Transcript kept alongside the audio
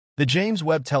The James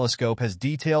Webb Telescope has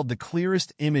detailed the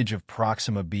clearest image of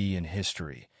Proxima B in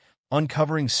history,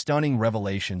 uncovering stunning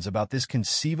revelations about this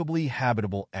conceivably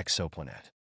habitable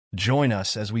exoplanet. Join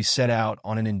us as we set out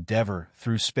on an endeavor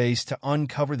through space to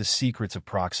uncover the secrets of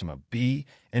Proxima B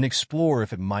and explore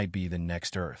if it might be the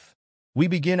next Earth. We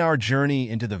begin our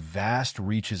journey into the vast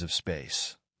reaches of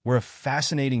space, where a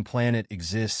fascinating planet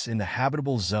exists in the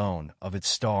habitable zone of its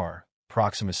star,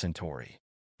 Proxima Centauri.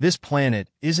 This planet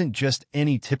isn't just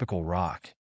any typical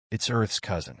rock, it's Earth's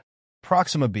cousin.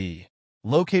 Proxima B,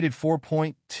 located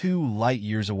 4.2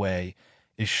 light-years away,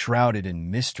 is shrouded in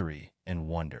mystery and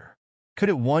wonder. Could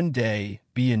it one day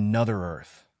be another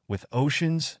Earth, with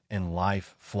oceans and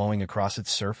life flowing across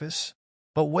its surface?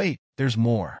 But wait, there's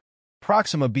more.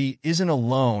 Proxima B isn't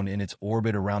alone in its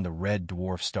orbit around the red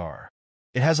dwarf star.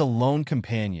 It has a lone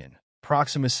companion,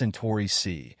 Proxima Centauri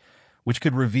C, which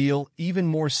could reveal even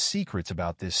more secrets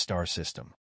about this star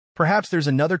system. Perhaps there's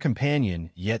another companion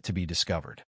yet to be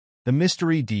discovered. The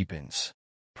mystery deepens.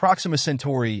 Proxima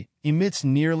Centauri emits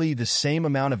nearly the same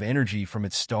amount of energy from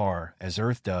its star as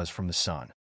Earth does from the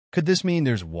Sun. Could this mean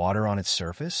there's water on its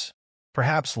surface?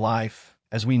 Perhaps life,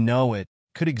 as we know it,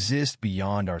 could exist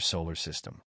beyond our solar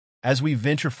system. As we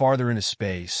venture farther into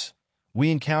space,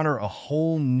 we encounter a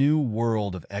whole new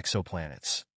world of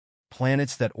exoplanets,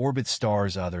 planets that orbit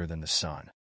stars other than the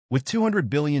Sun. With 200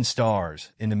 billion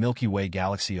stars in the Milky Way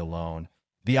galaxy alone,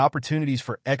 the opportunities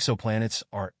for exoplanets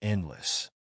are endless.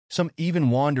 Some even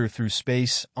wander through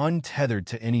space untethered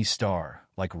to any star,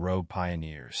 like rogue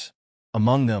pioneers.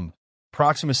 Among them,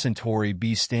 Proxima Centauri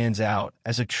B stands out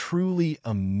as a truly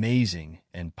amazing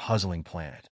and puzzling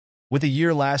planet. With a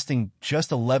year lasting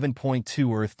just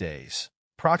 11.2 Earth days,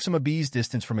 Proxima B's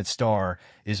distance from its star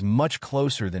is much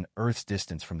closer than Earth's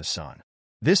distance from the Sun.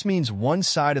 This means one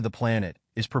side of the planet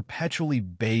is perpetually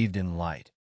bathed in light,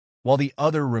 while the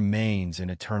other remains in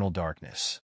eternal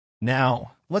darkness.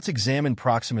 Now, let's examine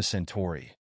Proxima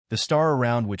Centauri, the star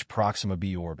around which Proxima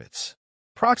B orbits.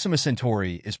 Proxima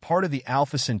Centauri is part of the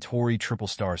Alpha Centauri triple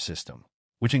star system,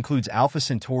 which includes Alpha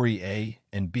Centauri A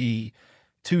and B,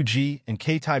 2G, and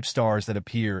K-type stars that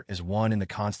appear as one in the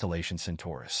constellation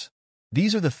Centaurus.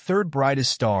 These are the third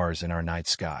brightest stars in our night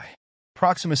sky.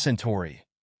 Proxima Centauri,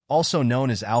 also known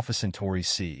as Alpha Centauri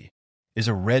C, is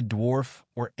a red dwarf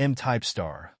or M-type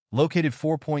star, located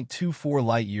 4.24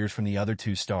 light-years from the other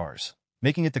two stars,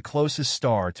 making it the closest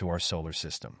star to our solar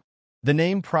system. The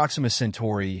name Proxima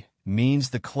Centauri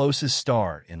means the closest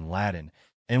star in Latin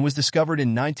and was discovered in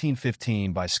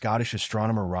 1915 by Scottish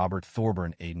astronomer Robert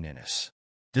Thorburn Aidan-Innes.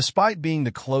 Despite being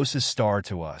the closest star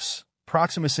to us,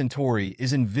 Proxima Centauri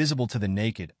is invisible to the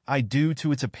naked eye due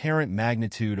to its apparent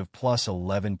magnitude of plus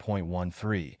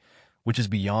 11.13, which is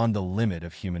beyond the limit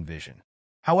of human vision.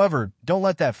 However, don't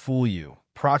let that fool you.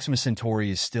 Proxima Centauri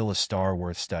is still a star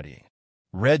worth studying.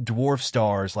 Red dwarf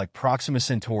stars like Proxima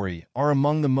Centauri are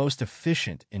among the most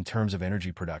efficient in terms of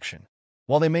energy production.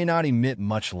 While they may not emit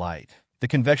much light, the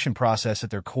convection process at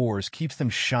their cores keeps them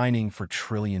shining for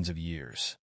trillions of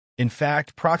years. In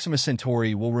fact, Proxima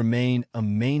Centauri will remain a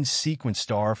main sequence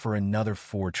star for another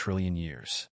 4 trillion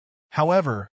years.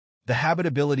 However, the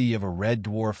habitability of a red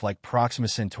dwarf like Proxima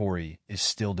Centauri is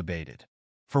still debated.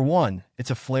 For one, it's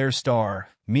a flare star,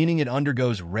 meaning it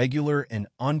undergoes regular and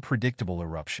unpredictable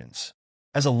eruptions.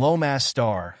 As a low-mass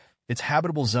star, its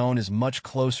habitable zone is much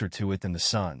closer to it than the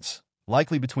Sun's,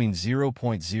 likely between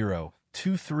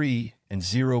 0.023 and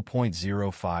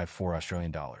 0.054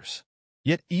 Australian dollars.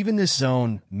 Yet even this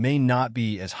zone may not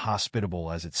be as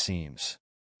hospitable as it seems.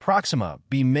 Proxima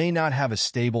B may not have a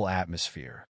stable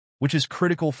atmosphere, which is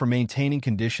critical for maintaining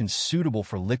conditions suitable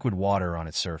for liquid water on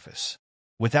its surface.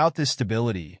 Without this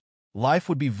stability, life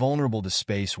would be vulnerable to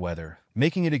space weather,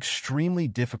 making it extremely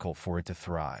difficult for it to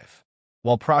thrive.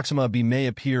 While Proxima B may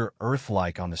appear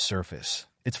Earth-like on the surface,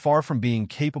 it's far from being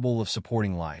capable of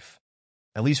supporting life.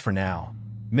 At least for now.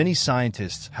 Many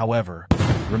scientists, however,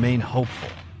 remain hopeful.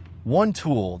 One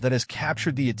tool that has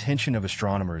captured the attention of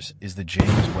astronomers is the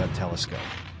James Webb Telescope.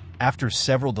 After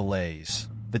several delays,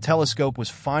 the telescope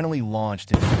was finally launched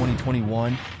in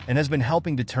 2021 and has been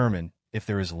helping determine if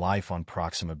there is life on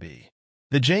Proxima B.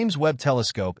 The James Webb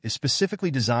Telescope is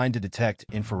specifically designed to detect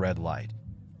infrared light,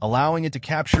 allowing it to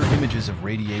capture images of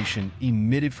radiation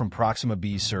emitted from Proxima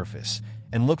B's surface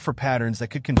and look for patterns that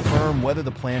could confirm whether the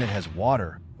planet has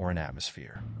water or an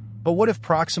atmosphere. But what if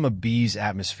Proxima B's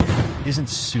atmosphere isn't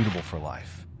suitable for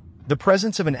life? The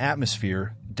presence of an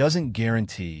atmosphere doesn't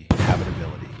guarantee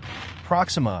habitability.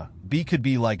 Proxima B could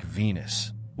be like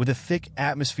Venus, with a thick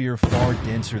atmosphere far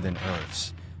denser than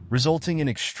Earth's, resulting in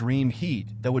extreme heat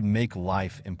that would make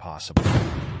life impossible.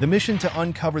 The mission to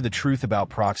uncover the truth about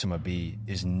Proxima B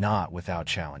is not without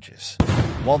challenges.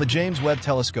 While the James Webb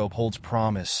Telescope holds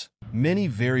promise, many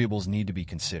variables need to be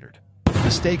considered. The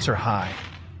stakes are high,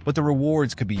 but the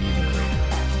rewards could be even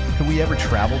greater. Could we ever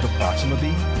travel to Proxima B?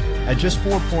 At just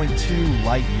 4.2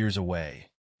 light-years away,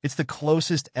 it's the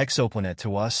closest exoplanet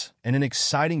to us and an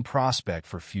exciting prospect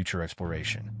for future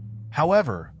exploration.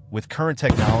 However, with current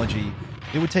technology,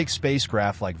 it would take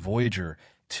spacecraft like Voyager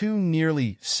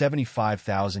nearly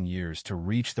 75,000 years to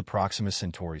reach the Proxima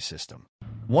Centauri system.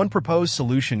 One proposed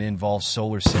solution involves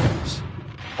solar sails,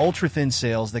 ultra-thin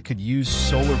sails that could use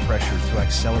solar pressure to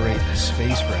accelerate a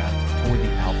spacecraft toward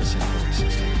the Alpha Centauri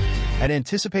system at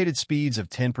anticipated speeds of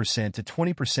 10% to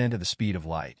 20% of the speed of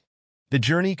light. The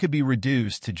journey could be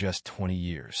reduced to just 20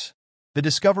 years. The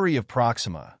discovery of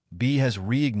Proxima B has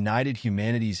reignited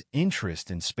humanity's interest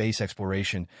in space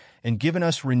exploration and given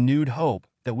us renewed hope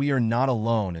that we are not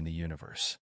alone in the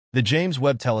universe. The James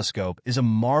Webb Telescope is a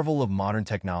marvel of modern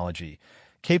technology,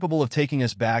 capable of taking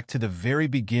us back to the very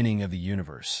beginning of the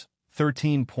universe,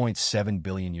 13.7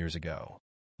 billion years ago.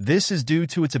 This is due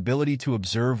to its ability to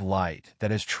observe light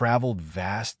that has traveled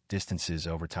vast distances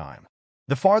over time.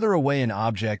 The farther away an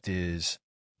object is,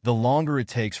 the longer it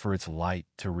takes for its light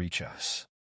to reach us.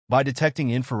 By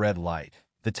detecting infrared light,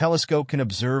 the telescope can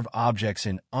observe objects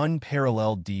in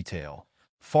unparalleled detail,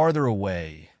 farther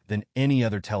away than any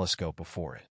other telescope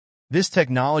before it. This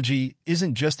technology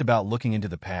isn't just about looking into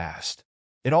the past.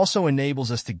 It also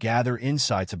enables us to gather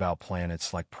insights about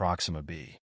planets like Proxima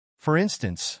B. For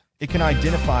instance, it can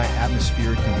identify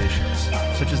atmospheric conditions,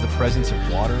 such as the presence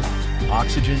of water,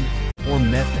 oxygen, or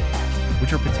methane,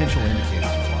 which are potential indicators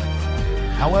of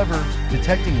life. However,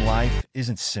 detecting life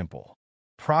isn't simple.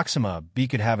 Proxima B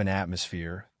could have an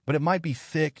atmosphere, but it might be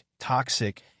thick,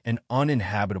 toxic, and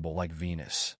uninhabitable like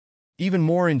Venus. Even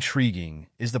more intriguing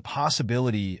is the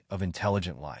possibility of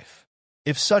intelligent life.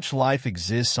 If such life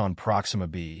exists on Proxima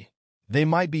B, they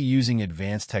might be using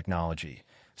advanced technology,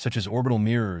 such as orbital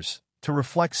mirrors, to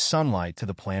reflect sunlight to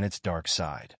the planet's dark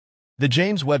side. The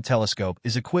James Webb Telescope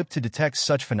is equipped to detect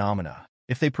such phenomena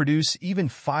if they produce even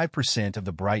 5% of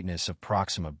the brightness of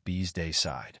Proxima B's day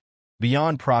side.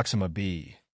 Beyond Proxima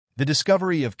B, the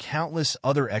discovery of countless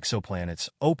other exoplanets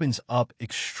opens up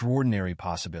extraordinary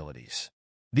possibilities.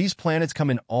 These planets come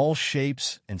in all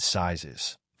shapes and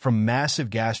sizes, from massive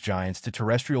gas giants to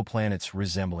terrestrial planets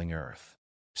resembling Earth.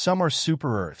 Some are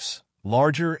super-Earths,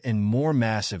 larger and more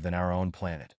massive than our own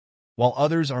planet, while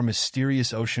others are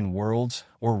mysterious ocean worlds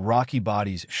or rocky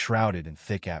bodies shrouded in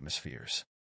thick atmospheres.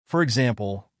 For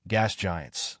example, gas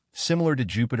giants, similar to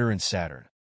Jupiter and Saturn,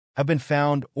 have been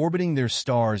found orbiting their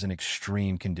stars in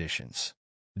extreme conditions.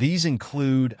 These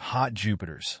include hot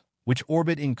Jupiters, which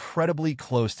orbit incredibly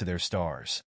close to their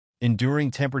stars,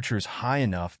 enduring temperatures high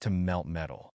enough to melt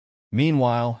metal.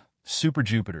 Meanwhile, super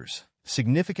Jupiters,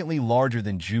 significantly larger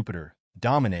than Jupiter,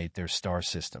 dominate their star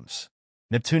systems.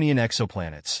 Neptunian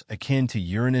exoplanets, akin to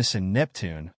Uranus and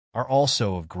Neptune, are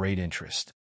also of great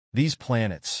interest. These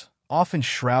planets, often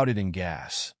shrouded in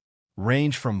gas,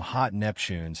 range from hot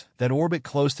Neptunes that orbit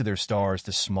close to their stars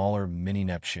to smaller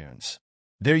mini-Neptunes.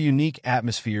 Their unique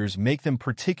atmospheres make them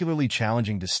particularly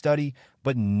challenging to study,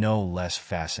 but no less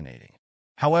fascinating.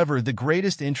 However, the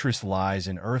greatest interest lies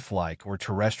in Earth-like or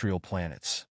terrestrial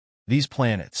planets. These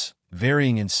planets,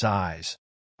 varying in size,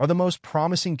 are the most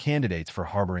promising candidates for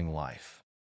harboring life.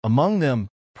 Among them,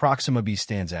 Proxima B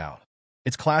stands out.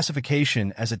 Its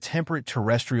classification as a temperate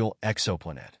terrestrial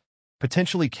exoplanet,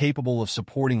 potentially capable of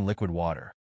supporting liquid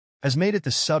water, has made it the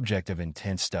subject of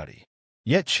intense study.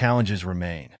 Yet challenges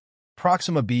remain.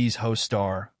 Proxima B's host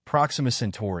star, Proxima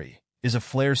Centauri, is a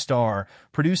flare star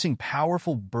producing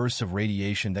powerful bursts of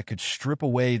radiation that could strip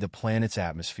away the planet's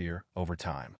atmosphere over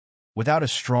time. Without a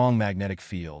strong magnetic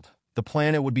field, the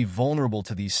planet would be vulnerable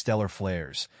to these stellar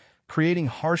flares, creating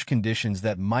harsh conditions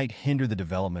that might hinder the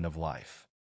development of life.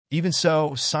 Even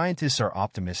so, scientists are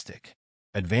optimistic.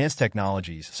 Advanced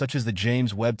technologies, such as the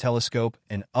James Webb Telescope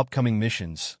and upcoming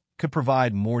missions, could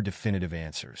provide more definitive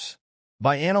answers.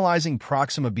 By analyzing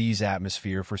Proxima B's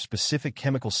atmosphere for specific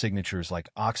chemical signatures like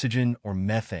oxygen or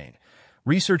methane,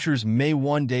 researchers may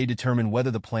one day determine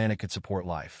whether the planet could support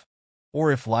life,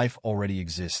 or if life already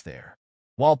exists there.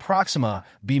 While Proxima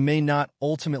B may not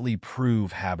ultimately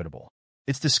prove habitable,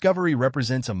 its discovery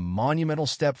represents a monumental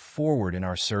step forward in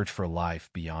our search for life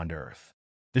beyond Earth.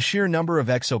 The sheer number of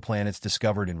exoplanets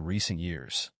discovered in recent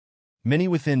years, many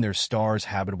within their stars'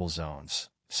 habitable zones,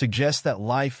 suggests that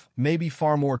life may be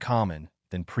far more common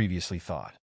than previously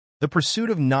thought. The pursuit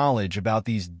of knowledge about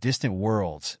these distant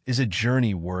worlds is a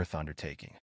journey worth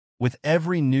undertaking. With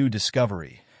every new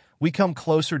discovery, we come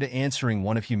closer to answering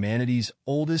one of humanity's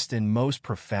oldest and most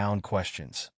profound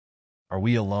questions. Are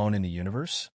we alone in the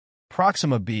universe?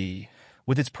 Proxima B,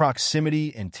 with its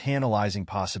proximity and tantalizing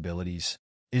possibilities,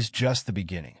 is just the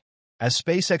beginning. As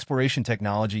space exploration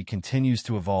technology continues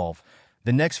to evolve,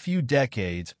 the next few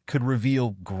decades could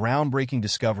reveal groundbreaking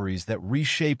discoveries that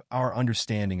reshape our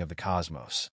understanding of the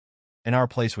cosmos and our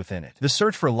place within it. The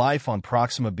search for life on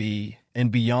Proxima B and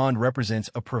beyond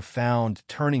represents a profound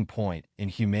turning point in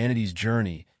humanity's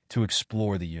journey to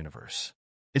explore the universe.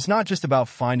 It's not just about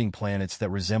finding planets that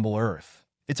resemble Earth.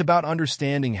 It's about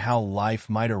understanding how life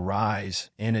might arise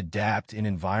and adapt in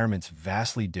environments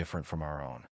vastly different from our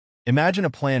own. Imagine a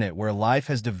planet where life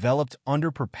has developed under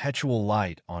perpetual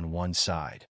light on one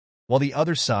side, while the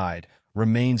other side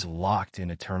remains locked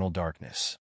in eternal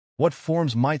darkness. What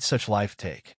forms might such life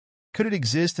take? Could it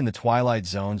exist in the twilight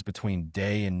zones between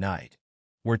day and night,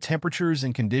 where temperatures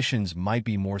and conditions might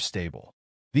be more stable?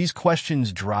 These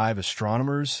questions drive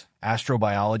astronomers,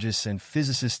 astrobiologists, and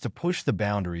physicists to push the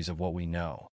boundaries of what we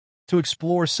know. To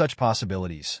explore such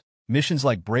possibilities, missions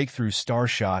like Breakthrough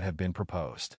Starshot have been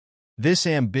proposed. This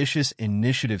ambitious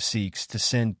initiative seeks to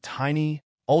send tiny,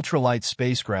 ultralight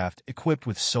spacecraft equipped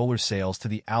with solar sails to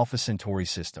the Alpha Centauri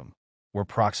system, where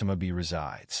Proxima B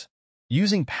resides.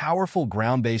 Using powerful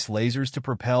ground-based lasers to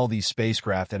propel these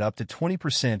spacecraft at up to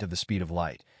 20% of the speed of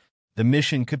light, the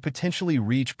mission could potentially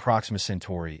reach Proxima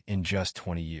Centauri in just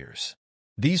 20 years.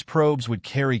 These probes would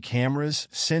carry cameras,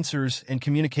 sensors, and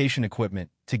communication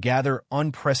equipment to gather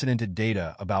unprecedented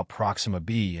data about Proxima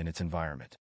B and its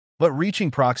environment. But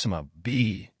reaching Proxima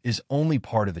B is only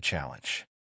part of the challenge.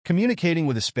 Communicating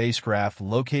with a spacecraft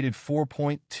located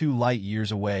 4.2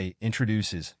 light-years away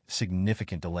introduces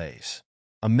significant delays.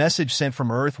 A message sent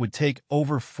from Earth would take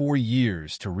over 4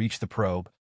 years to reach the probe,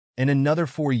 and another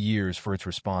 4 years for its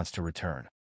response to return.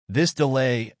 This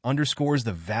delay underscores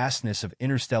the vastness of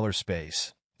interstellar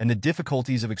space and the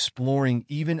difficulties of exploring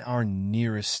even our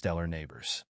nearest stellar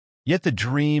neighbors. Yet the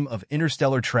dream of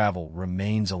interstellar travel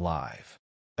remains alive.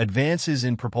 Advances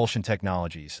in propulsion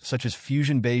technologies, such as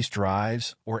fusion-based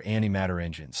drives or antimatter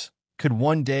engines, could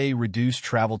one day reduce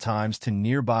travel times to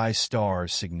nearby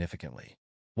stars significantly.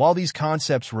 While these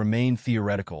concepts remain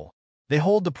theoretical, they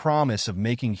hold the promise of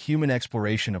making human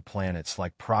exploration of planets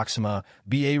like Proxima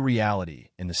B a reality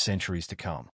in the centuries to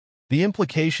come. The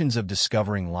implications of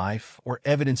discovering life or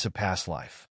evidence of past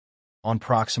life on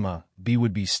Proxima B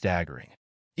would be staggering.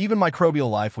 Even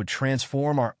microbial life would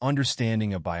transform our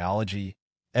understanding of biology,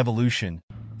 evolution,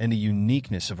 and the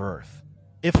uniqueness of Earth.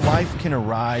 If life can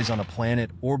arise on a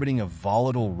planet orbiting a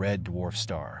volatile red dwarf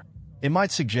star, it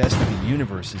might suggest that the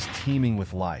universe is teeming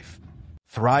with life,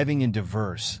 thriving in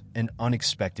diverse and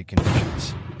unexpected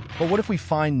conditions. But what if we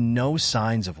find no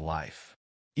signs of life?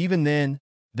 Even then,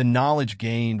 the knowledge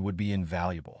gained would be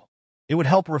invaluable. It would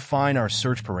help refine our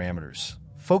search parameters,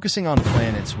 focusing on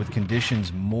planets with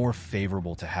conditions more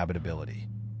favorable to habitability.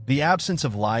 The absence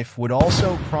of life would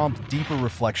also prompt deeper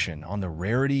reflection on the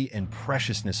rarity and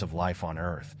preciousness of life on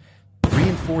Earth,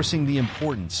 reinforcing the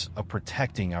importance of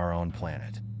protecting our own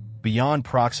planet. Beyond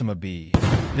Proxima B,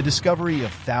 the discovery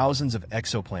of thousands of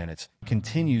exoplanets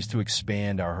continues to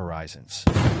expand our horizons.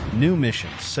 New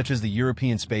missions, such as the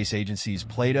European Space Agency's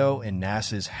Plato and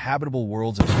NASA's Habitable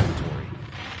Worlds Observatory,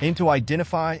 aim to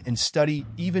identify and study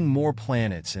even more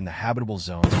planets in the habitable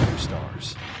zones of their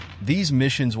stars. These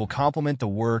missions will complement the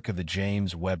work of the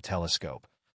James Webb Telescope,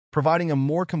 providing a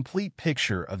more complete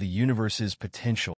picture of the universe's potential